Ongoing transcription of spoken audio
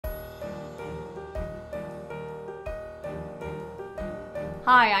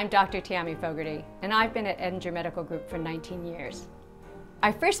Hi, I'm Dr. Tammy Fogarty, and I've been at Edinger Medical Group for 19 years.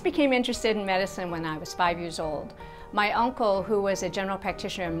 I first became interested in medicine when I was 5 years old. My uncle, who was a general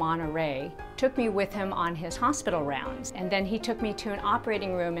practitioner in Monterey, took me with him on his hospital rounds, and then he took me to an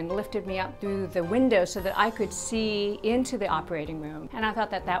operating room and lifted me up through the window so that I could see into the operating room, and I thought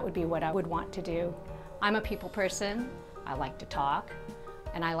that that would be what I would want to do. I'm a people person. I like to talk,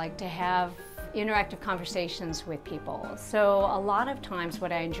 and I like to have interactive conversations with people. So a lot of times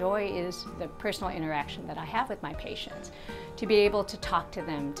what I enjoy is the personal interaction that I have with my patients. To be able to talk to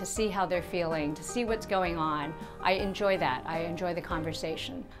them, to see how they're feeling, to see what's going on. I enjoy that. I enjoy the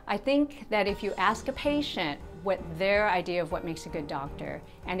conversation. I think that if you ask a patient what their idea of what makes a good doctor,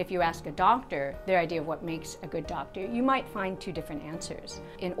 and if you ask a doctor their idea of what makes a good doctor, you might find two different answers.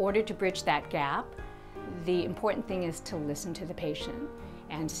 In order to bridge that gap, the important thing is to listen to the patient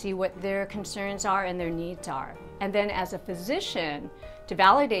and see what their concerns are and their needs are. And then as a physician, to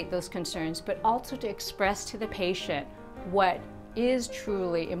validate those concerns, but also to express to the patient what is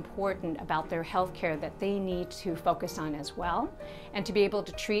truly important about their health care that they need to focus on as well, and to be able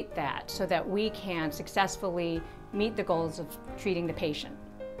to treat that so that we can successfully meet the goals of treating the patient.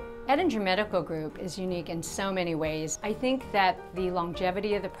 Edinger Medical Group is unique in so many ways. I think that the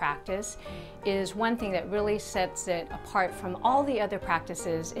longevity of the practice is one thing that really sets it apart from all the other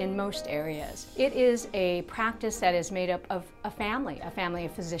practices in most areas. It is a practice that is made up of a family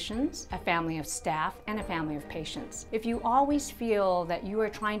of physicians, a family of staff, and a family of patients. If you always feel that you are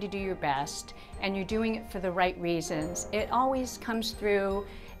trying to do your best and you're doing it for the right reasons, it always comes through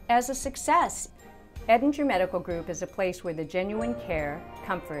as a success. Edinger Medical Group is a place where the genuine care,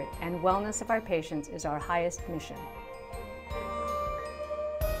 comfort, and wellness of our patients is our highest mission.